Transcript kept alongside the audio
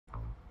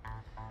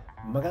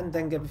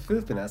Magandang gabi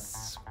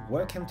Filipinas.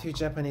 Welcome to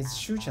Japanese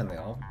Shoe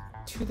Channel.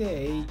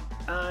 Today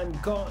I'm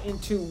going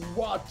to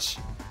watch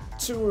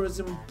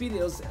tourism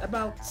videos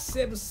about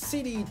Cebu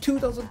City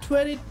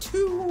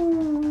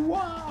 2022.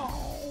 Wow!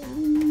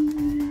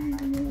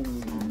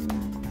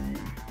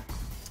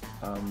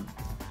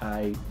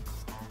 I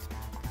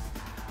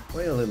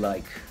really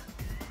like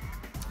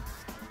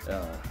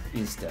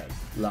instead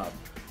love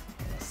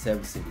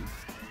Cebu City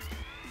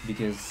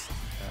because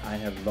I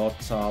have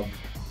lots of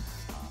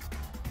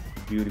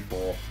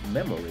beautiful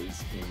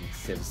memories in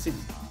Cebu City,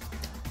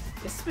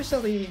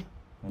 especially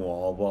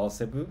Moalboal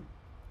Cebu.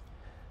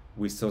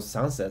 We saw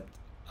sunset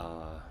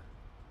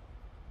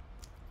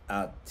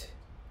at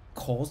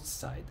coast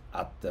side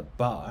at the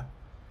bar,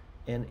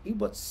 and it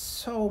was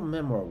so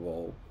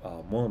memorable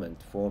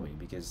moment for me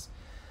because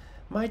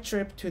my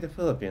trip to the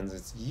Philippines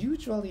is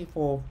usually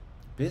for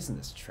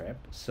business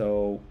trip,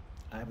 so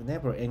I've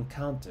never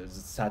encountered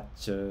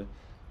such a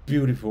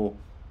beautiful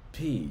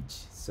beach.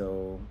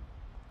 So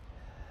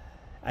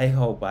I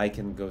hope I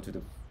can go to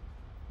the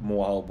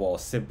Moalboal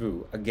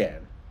Cebu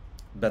again.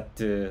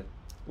 But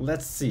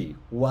let's see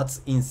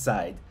what's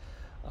inside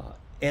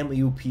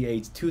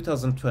MUPH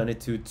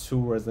 2022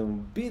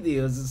 tourism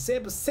videos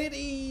Cebu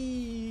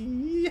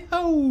City.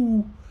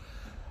 Yeehaw!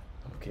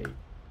 Okay.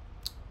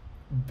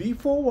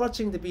 Before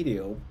watching the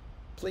video,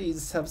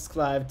 please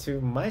subscribe to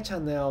my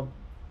channel.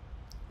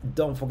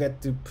 Don't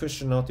forget to push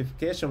the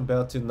notification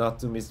bell to not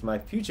to miss my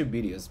future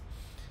videos.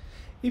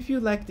 If you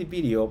like the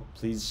video,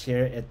 please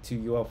share it to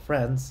your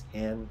friends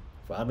and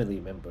family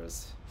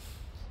members.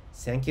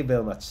 Thank you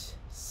very much.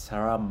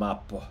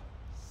 Saramapo.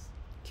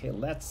 Okay,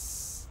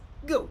 let's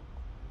go.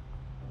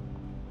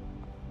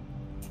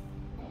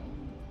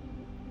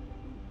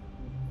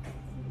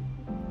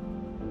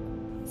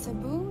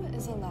 Cebu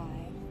is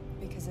alive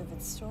because of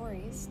its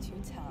stories to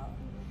tell.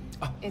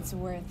 It's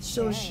worth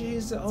So sharing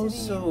she's to the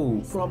also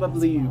universe as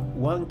probably well.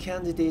 one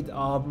candidate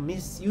of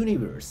Miss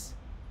Universe.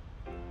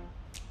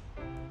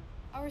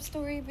 Our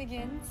story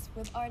begins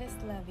with artist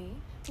Levy,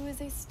 who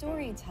is a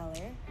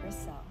storyteller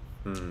herself.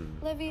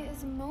 Levy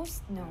is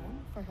most known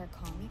for her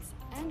comics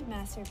and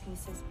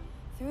masterpieces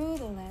through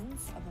the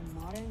lens of a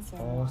modern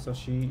Cebuano. Oh, so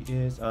she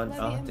is an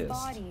Levy artist.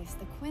 embodies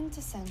the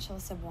quintessential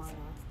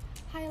Cebuano,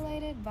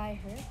 highlighted by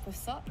her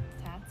puso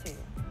tattoo,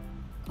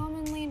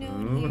 commonly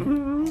known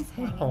here as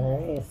hanging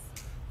Oh, rice.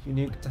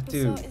 unique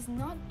tattoo. Puso is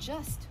not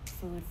just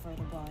food for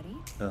the body,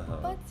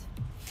 but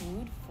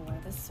food for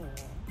the soul.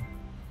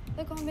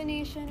 The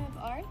combination of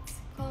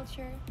arts,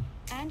 culture,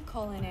 and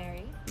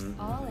culinary,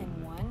 all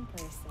in one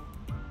person.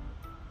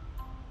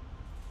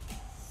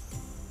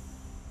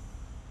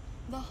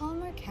 The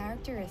hallmark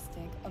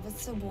characteristic of a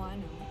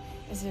Cebuano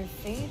is their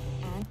faith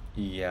and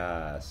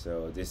Yeah,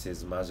 so this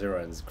is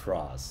Magellan's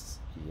Cross.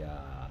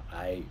 Yeah,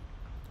 I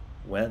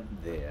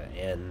went there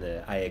and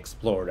I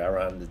explored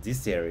around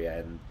this area,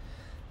 and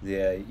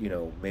there,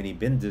 many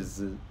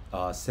vendors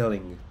are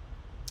selling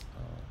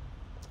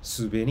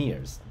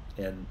souvenirs,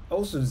 and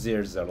also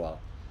there's a lot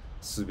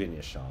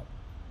souvenir shop.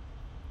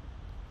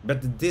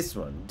 But this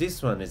one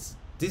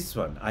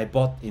I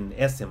bought in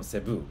SM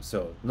Cebu,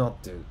 so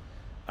not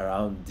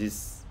around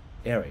this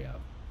area.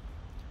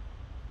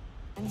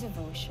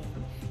 devotion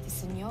to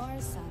Señor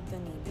Santo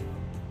Niño,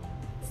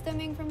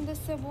 stemming from the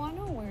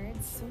Cebuano word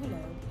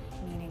sulog,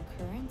 meaning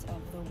current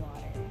of the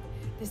water.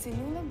 The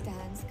sinulog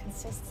dance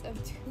consists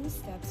of 2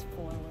 steps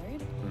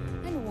forward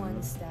and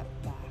 1 step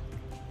back.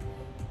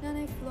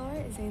 Nanay Flor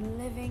is a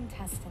living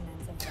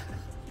testament of that.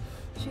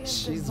 She has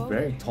She's devoted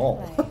very her tall.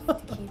 life to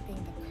keeping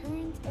the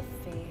current of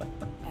faith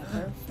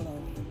ever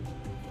flowing.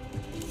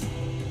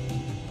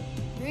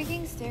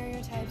 Breaking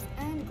stereotypes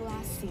and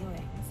glass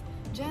ceilings,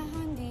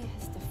 Jahan D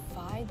has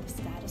defied the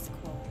status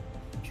quo,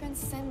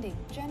 transcending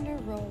gender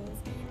roles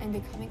and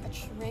becoming a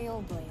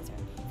trailblazer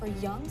for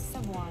young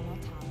Cebuano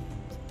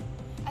talent.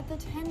 At the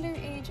tender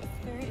age of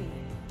 30,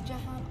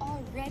 Jahan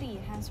already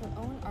has her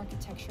own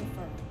architecture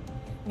firm,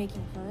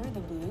 making her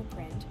the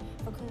blueprint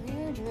for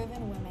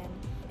career-driven women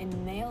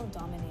in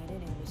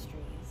male-dominated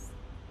industries.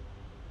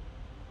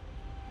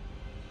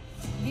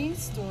 These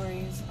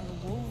stories are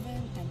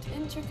woven and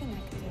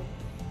interconnected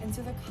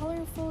into the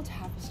colorful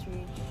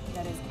tapestry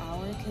that is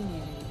our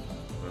community,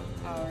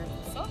 our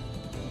puso,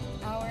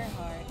 our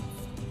hearts,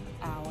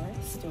 our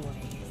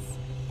stories.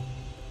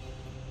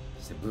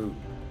 Cebu.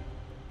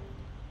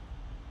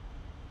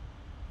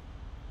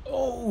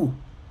 Oh!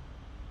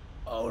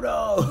 Oh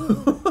no!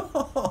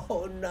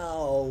 Oh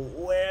no!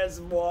 Where's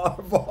more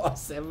for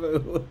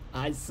Cebu?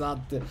 I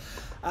thought.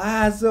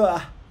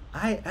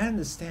 I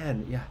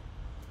understand. Yeah.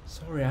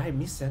 Sorry, I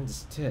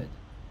misunderstood.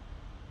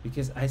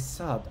 Because I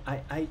thought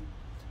I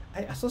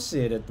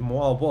associated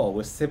Moalboal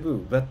with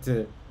Cebu, but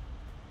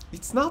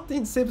it's not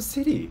in Cebu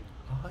City.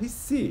 Oh, I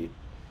see.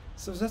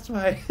 So that's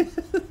why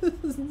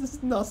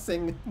there's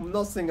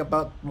nothing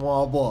about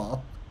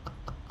Moalboal.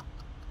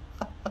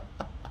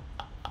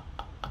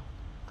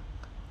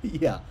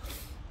 Yeah,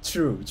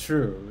 true,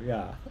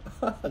 yeah.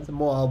 The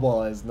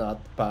Moalboal is not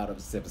part of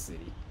Cebu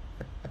City.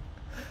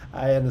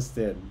 I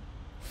understand.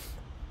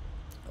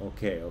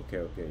 Okay.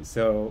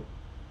 So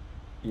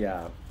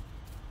yeah,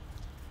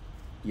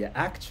 yeah.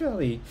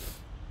 Actually,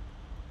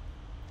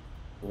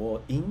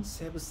 well, in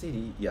Cebu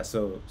City, yeah.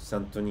 So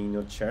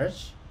Santonino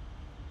Church,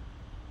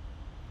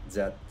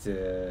 that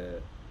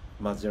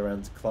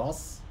Magellan's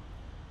Cross,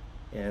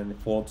 and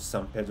Fort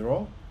San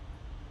Pedro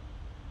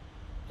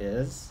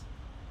is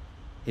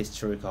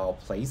historical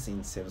place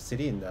in Cebu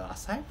City. And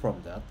aside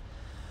from that,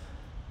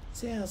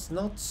 there's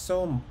not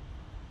so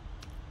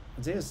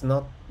there's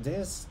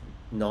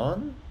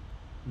none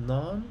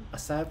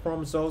aside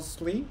from those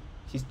three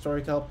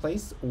historical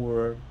place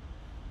or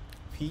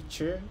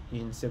feature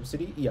in Cebu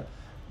City. Yeah,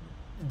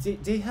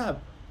 they have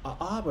a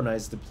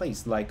urbanized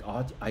place like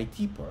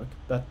IT park,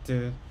 but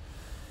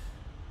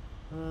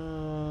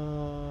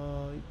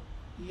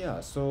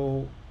yeah.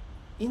 So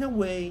in a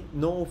way,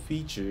 no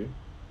feature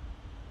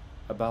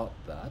about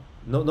that.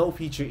 No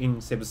feature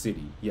in Cebu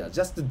City. Yeah,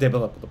 just to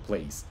develop the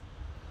place.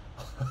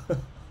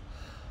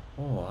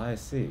 Oh, I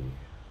see.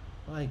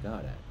 I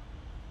got it.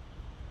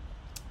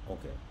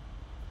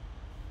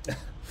 Okay.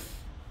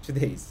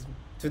 today's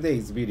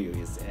today's video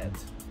is it.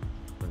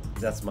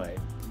 That's my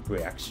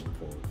reaction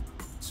for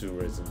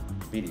tourism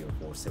video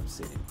for Cebu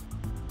City.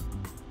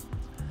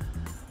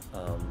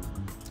 Um,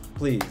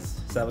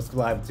 Please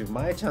subscribe to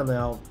my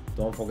channel.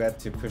 Don't forget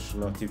to push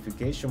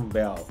notification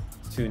bell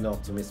to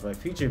not to miss my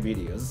future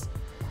videos.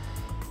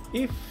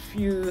 If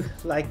you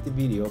like the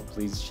video,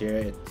 please share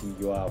it to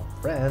your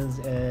friends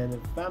and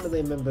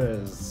family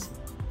members.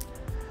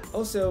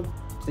 Also,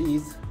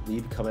 please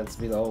leave comments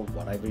below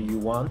whatever you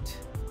want.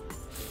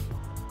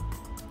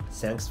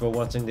 Thanks for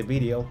watching the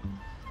video.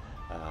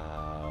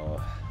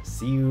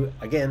 See you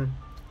again.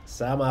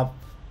 Sum up.